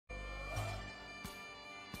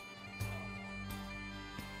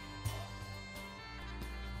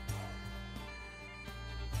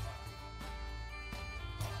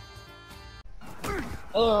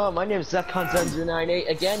Hello, my name is Deathcon7098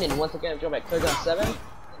 again, and once again I'm joined by Tiandis, and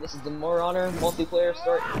this is the More Honor multiplayer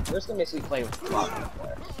story. We're just gonna basically play with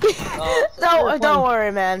multiplayer. Don't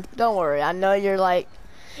worry, man. Don't worry. I know you're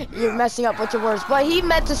you're messing up with your words, but he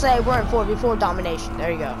meant to say we're in 4v4 domination.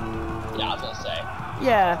 There you go. Yeah, I was gonna say.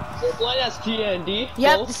 Yeah. So we're playing as TND.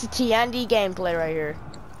 Yep, so... this is TND gameplay right here.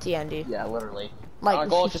 TND. Yeah, literally. Like, our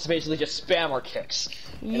goal is just basically just spam our kicks.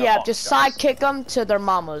 Yeah, just sidekick them to their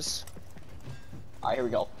mamas. Alright, here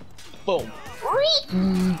we go. Boom.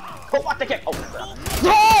 Oh, what the kick? Oh, crap.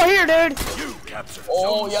 Oh, here, dude.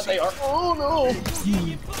 Oh, yeah, they are. Oh, no.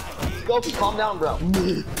 Go, calm down, bro.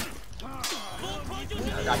 I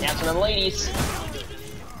got dancing on the ladies.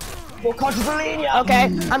 We'll catch the lady. Okay,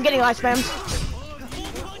 I'm getting life spams.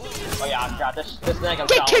 Oh, yeah, I got this. This thing.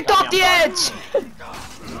 Get kicked off the edge.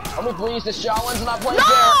 Let me please, this Shaolin's not playing No!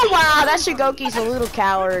 fair. Wow, that Shigoki's a little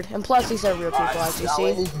coward. And plus, these are real people, as you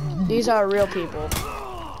see. These are real people.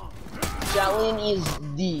 Shaolin is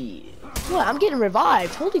the... What? I'm getting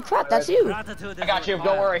revived. Holy crap, that's you. I got you,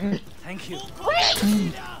 don't worry. Thank you.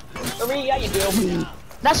 For me, yeah, you do.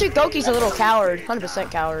 That Shigoki's a little coward.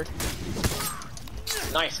 100% coward.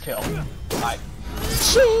 Nice kill. Alright.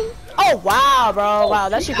 Oh, wow, bro. Wow,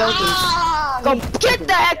 that's Shigoki. Go get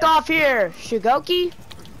the heck off here, Shigoki.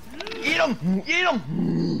 Eat him! Eat him!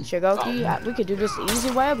 Shigoki, we could do this the easy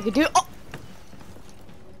way. We could do. Oh.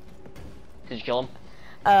 Did you kill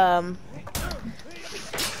him?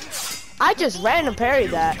 I just random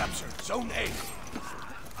parried that.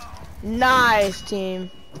 Nice team.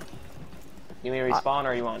 You mean respawn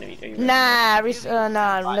or you want me to? Nah, no,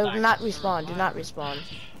 not respawn. Do not respawn.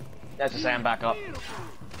 That's just say I'm back up.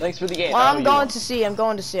 Thanks for the game. Well, I'm going to see. I'm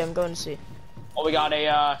going to see. Oh, we got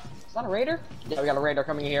a, is that a raider? Yeah, we got a raider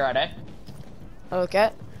coming in here at A. Okay.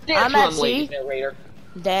 I'm at C.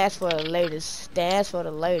 Dance for the latest. Dance for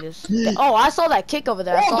the latest. Oh, I saw that kick over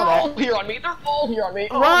there. I saw that. They're all here on me. They're all here on me.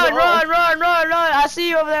 Run! I see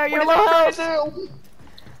you over there. You're low health.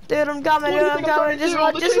 Dude, I'm coming. Dude, I'm coming. Just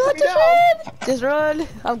run.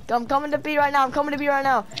 I'm coming to B right now.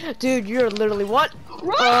 Dude, you're literally what?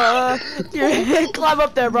 Climb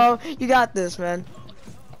up there, bro. You got this, man.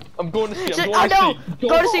 I'm going to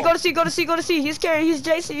see. Go to see. He's carrying. He's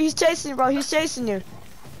chasing you, bro. He's chasing you.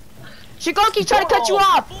 Shigoki's trying to cut you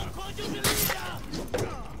off.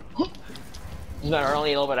 He's not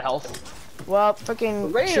only a little bit of health. Well,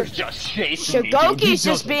 freaking Raider's just chasing Shigoki's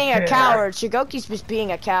just being a coward. Shigoki's just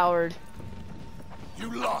being a coward.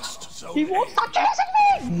 You lost. So he won't stop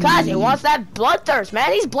chasing me. Cause he wants that bloodthirst,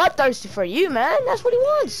 man. He's bloodthirsty for you, man. That's what he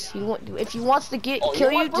wants. If he wants to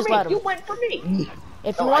kill you, just let him. You went for me.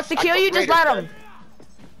 If he wants to kill you, just let him.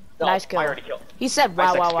 No, nice kill. I already killed him. He said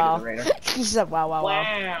wow, wow, wow. He said wow, wow,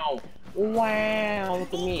 wow. Wow,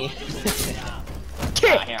 look at me.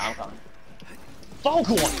 Kick. Here, I'm coming.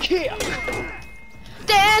 Vocal one, kick.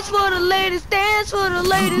 Dance for the ladies, dance for the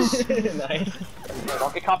ladies. Nice.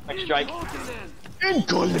 Don't get caught, next strike.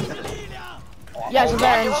 Yes,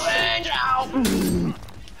 revenge.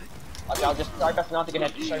 Okay, I'll just try best not to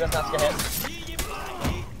get hit.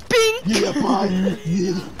 Bing!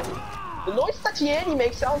 The noise that Tiandi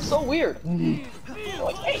makes sounds so weird.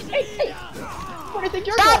 Like, hey! What do you think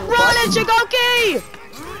you're Stop doing? running, Shigoki!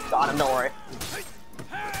 Got him, don't worry.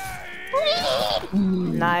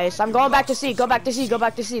 Nice. I'm going back to C. They're back to C. They're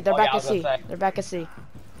back at C.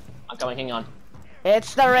 I'm coming, hang on.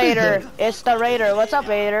 It's the Raider. What's up,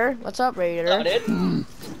 Raider? Is that it?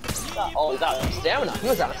 Oh, he's out of stamina. He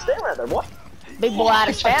was out of stamina there, boy. Big boy out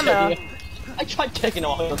of stamina. I tried taking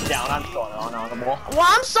all those down. I'm going on the wall. Well,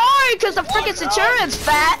 I'm sorry, because the freaking Centurion's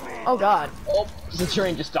fat. Oh, God. Oh, the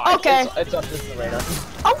Centurion just died. Okay. It's up to the Raider.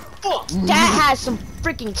 Oh, that has some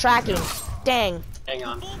freaking tracking. Dang. Hang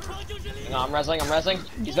on, I'm resing.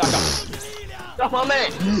 He's back up. That's my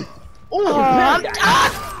man. Oh my God!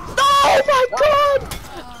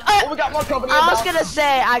 Oh, we got more company. I was gonna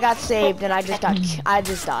say I got saved and I just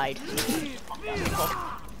died.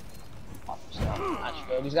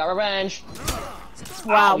 He's got revenge.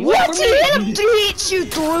 Wow, what? He hit you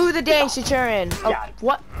through the dang Centurion. Oh,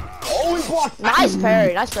 what? Oh, he blocked. Nice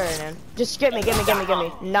parry, man. Just get me.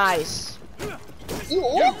 Nice.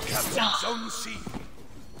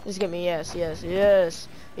 Just get me, yes.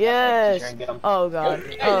 Oh god.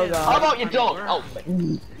 How about you don't? Oh,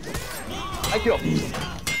 I killed.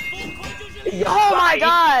 Oh my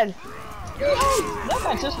god! That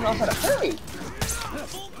guy just knows how to parry.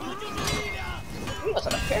 He knows how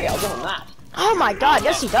to parry, I'll give him that. Oh my god,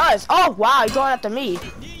 yes he does. Oh wow, he's going after me.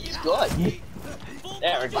 He's good.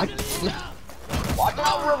 There we go. Watch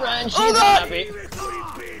out, revenge. Oh He's god! happy.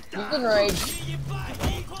 He's enraged.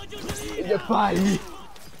 You're fine.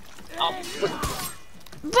 Oh,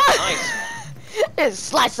 Nice. Just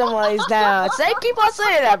slice some of these down. Keep on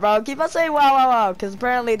saying that, bro. Keep on saying wow, wow, wow. Because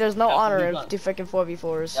apparently there's no honor in the freaking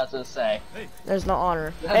 4v4s. That's what to say. There's no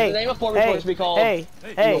honor. The Hey, name of 4v4 should be called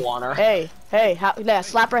no honor. hey. Yeah,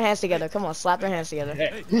 slap our hands together. Come on, slap our hands together.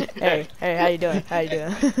 Hey, how you doing? How you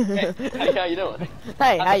doing? Hey, how you doing?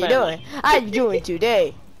 Hey, how you doing? How you doing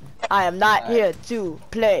today? I am not here to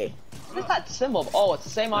play. What is that symbol? Oh, it's the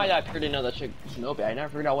same eye that I appeared to know that Shinobi. I never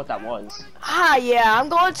figured out what that was. Ah, yeah, I'm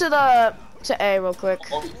going to A real quick.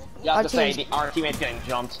 Oh, you have to say our teammate's getting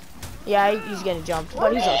jumped. Yeah, he's getting jumped,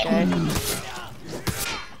 but he's okay.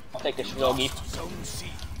 I'll take the Shinobi.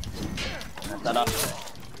 Mess that up.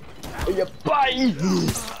 Bye!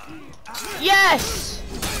 Yes!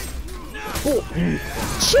 Oh.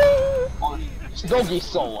 Shinogi's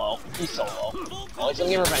solo. He's solo. Oh, he's gonna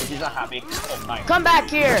get revenge. He's not happy. Oh, nice. Come back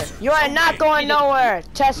here. You are not going nowhere.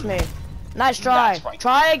 Test me. Nice try. Right.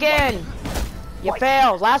 Try again. You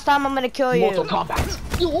failed. Last time I'm gonna kill you. Mortal Kombat.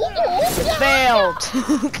 You failed.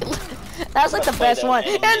 That's like the best one.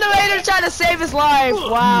 And the Raider's trying to save his life.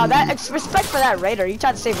 Wow, respect for that Raider. He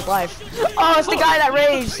tried to save his life. Oh, it's the guy that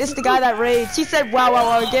raged. It's the guy that raged. He said wow, wow,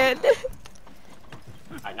 wow again.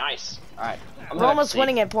 Alright, nice. Alright. We're almost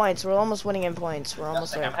winning in points. We're almost winning in points. We're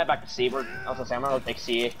almost there. I'm head back to C. I was gonna say I'm gonna go take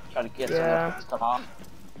C. Try to get some stuff off.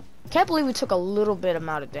 Can't believe we took a little bit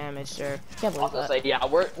amount of damage there. Can't believe that. Say, yeah,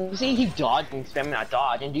 see, he dodged and spamming that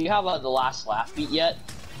dodge. And do you have the last laugh beat yet?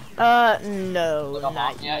 No,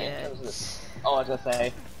 not yet. Oh, I was gonna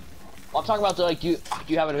say. Well, I'm talking about do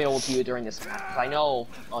you have it available to you during this? Cause I know.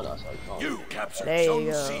 Oh no, sorry. Oh. You captured there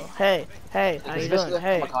you go. C. Hey, how you doing?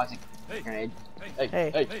 Hey. Grenade.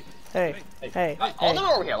 Hey. Oh,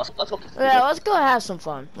 no, over here. Let's go. Yeah, let's go have some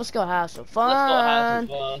fun. Let's go have some fun.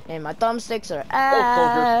 And my thumbsticks are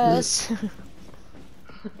ass.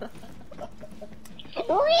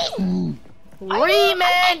 Re,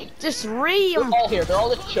 man! Just re them. They're all here. They're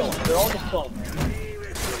all just chilling.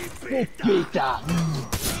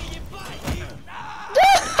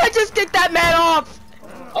 I just kicked that man off.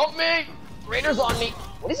 Help me! Raider's on me.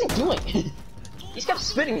 What is he doing? He's kept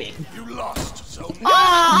spitting me. You lost. So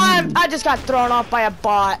I just got thrown off by a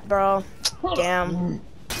bot, bro. Damn.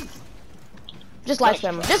 Just light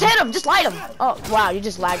him. Just hit him. Just light him. Oh wow, you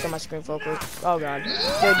just lagged on my screen focus. Oh god,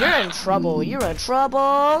 dude, you're in trouble. You're in trouble.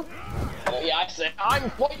 Oh yeah, I said I'm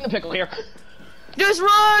fighting the pickle here. Just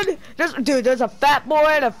run! Dude, there's a fat boy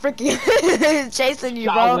and a freaking chasing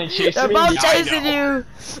you, bro. They're both chasing you.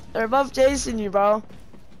 They're both chasing you, bro.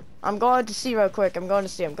 I'm going to see real quick. I'm going to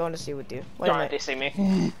see with you. Wait a minute. They see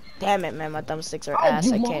me. Damn it, man. My thumbsticks are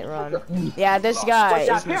ass. I can't run. Yeah, this guy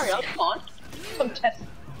is... Come on. Come test.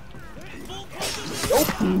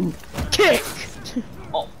 Nope. Kick!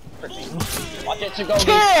 Oh, freaking. Watch it, Chigogi.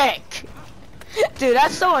 Kick! Dude,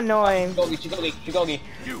 that's so annoying. Chigogi.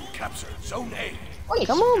 You captured Zone A.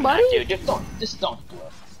 Come on, buddy. Dude, just don't do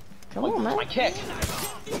it. Come on, man. My kick.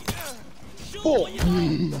 Oh.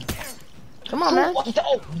 Come on, man.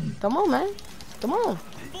 Oh. Come on, man. Come on.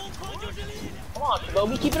 Come on,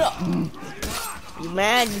 Chigogi, keep it up.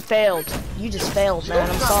 You failed. You just failed, man.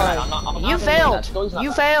 I'm sorry. You failed.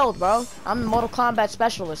 You failed, bro. I'm a Mortal Kombat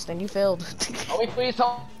specialist, and you failed. Help me, please.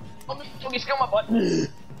 Help me. Chigogi's got my butt.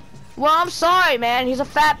 Well, I'm sorry, man. He's a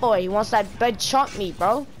fat boy. He wants that big chunk meat,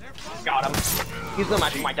 bro. Got him. He's no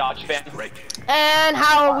match for my dodge fan. And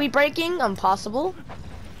how are we breaking? Impossible.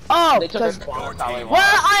 Oh, because... Well,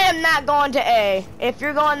 I am not going to A. If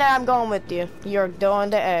you're going there, I'm going with you. You're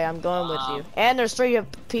going to A. I'm going with you. And there's 3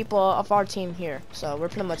 people of our team here, so we're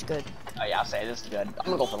pretty much good. Oh yeah, I'll say this is good. I'm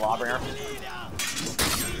gonna go for Lawbringer.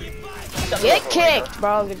 Get kicked,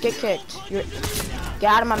 bro. Get kicked.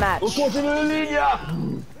 Get out of my match.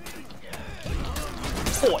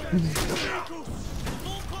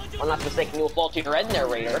 I'm not mistaken, you will fall to your head in there,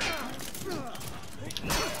 Raider.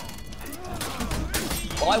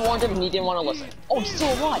 Well, I warned him and he didn't want to listen. Oh, he's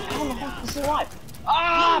still alive! How the heck is he still alive?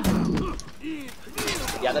 Ah!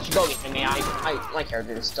 Yeah, that should go get me. My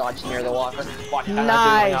character just dodged near the water.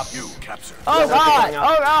 Nice! Oh god!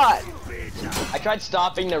 Oh god! I tried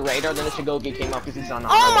stopping the Raider, then the Shigogi came up because he's on.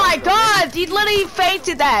 Oh my god! He literally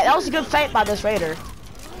fainted that! That was a good feint by this Raider.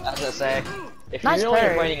 I was gonna say. If you know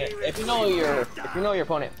you're fighting it, if you know your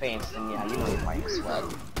opponent faints, then yeah, you know you're fighting sweat.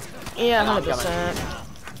 Yeah, 100%.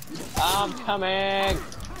 I'm coming.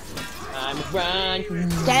 I'm run.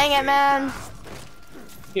 Dang it, man.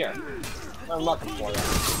 Here, I'm looking for you.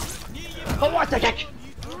 Oh, what the kick?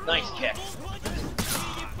 Nice kick.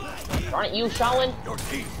 Aren't you, Shaolin?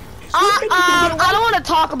 I don't want to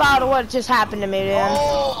talk about what just happened to me, dude.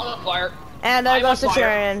 Oh, I'm on fire. And there goes the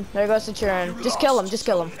Centurion. There goes the Centurion. Just kill him. Just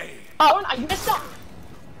kill him. Oh, I messed up.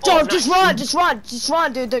 Oh, nice. just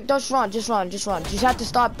run, dude. Just run. You just have to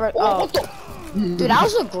stop. What the? Dude, that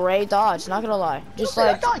was a great dodge. Not gonna lie. Just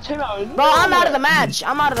That like, guy came out of bro, I'm out of the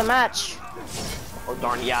nowhere. match. Oh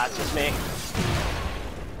darn, yeah, it's just me.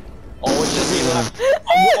 Oh, it's just me left.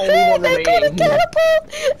 I'm the only one They did a remaining.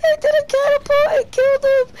 catapult and killed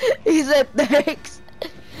him. He said thanks.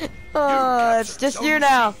 Oh, it's just you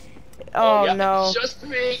now. Oh yeah, no. it's just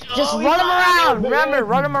me. Just Oh, run him around. man. Remember,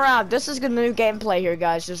 run him around. This is the new gameplay here,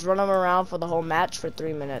 guys. Just run him around for the whole match for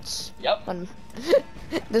 3 minutes. Yep.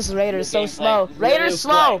 This Raider's so New gameplay. slow. New Raider's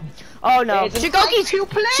slow. play. Oh no. It's Shigoki's time to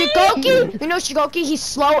play. Shigoki. You know Shigoki. He's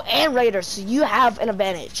slow and Raider, so you have an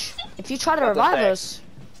advantage. If you try to That's revive okay. us,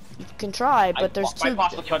 you can try, but there's I two.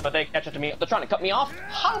 possibly could, but they catch up to me. They're trying to cut me off.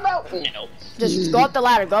 How about no? Just go up the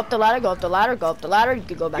ladder. Go up the ladder. Go up the ladder. Go up the ladder. You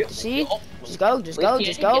can go back to C. Just go. Just go.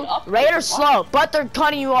 Just go. Raider's slow, but they're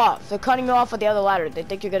cutting you off. They're cutting you off with the other ladder. They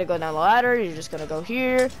think you're gonna go down the ladder. You're just gonna go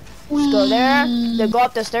here. Just go there. Then go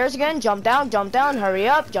up the stairs again. Jump down. Jump down. Hurry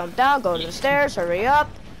up. Jump down. Go to the stairs. Hurry up.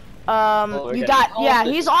 You got. Yeah,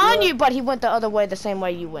 he's on you, but he went the other way, the same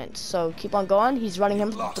way you went. So keep on going. He's running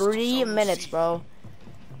him for 3 minutes, bro.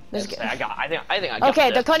 I think I got Okay,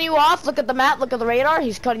 this. they're cutting you off. Look at the map. Look at the radar.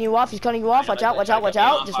 He's cutting you off. He's cutting you off. Watch out. Watch out. Watch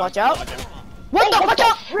out. Just watch out. What the? Watch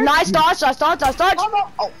out! Nice dodge. Nice dodge. Nice dodge.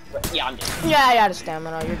 Oh, yeah, I'm dead. Yeah, the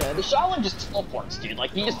stamina. You're The good. Shaolin just teleports, dude.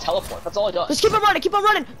 Like, he just teleports. That's all he does. Just keep on running. Keep on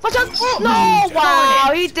running. Watch out! No!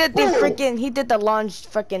 Wow! He did the freaking. He did the lunge.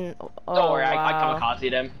 Freaking. Oh, Don't worry, I wow.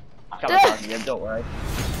 kamikazed him. I kamikazed him. Don't worry.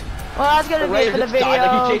 Well, that's gonna be it for the just died,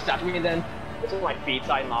 like, he video. chased after me, and then this is my feet,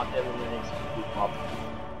 so I knocked him, and then he's up.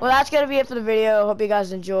 Well, that's gonna be it for the video. Hope you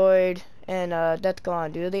guys enjoyed. And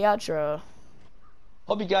Deathcon, do the outro.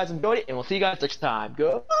 Hope you guys enjoyed it, and we'll see you guys next time.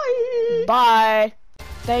 Goodbye. Bye.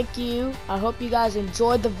 Thank you. I hope you guys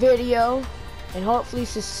enjoyed the video. And hopefully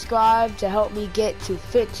subscribe to help me get to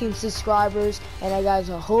 15 subscribers. And I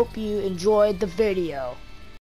hope you enjoyed the video.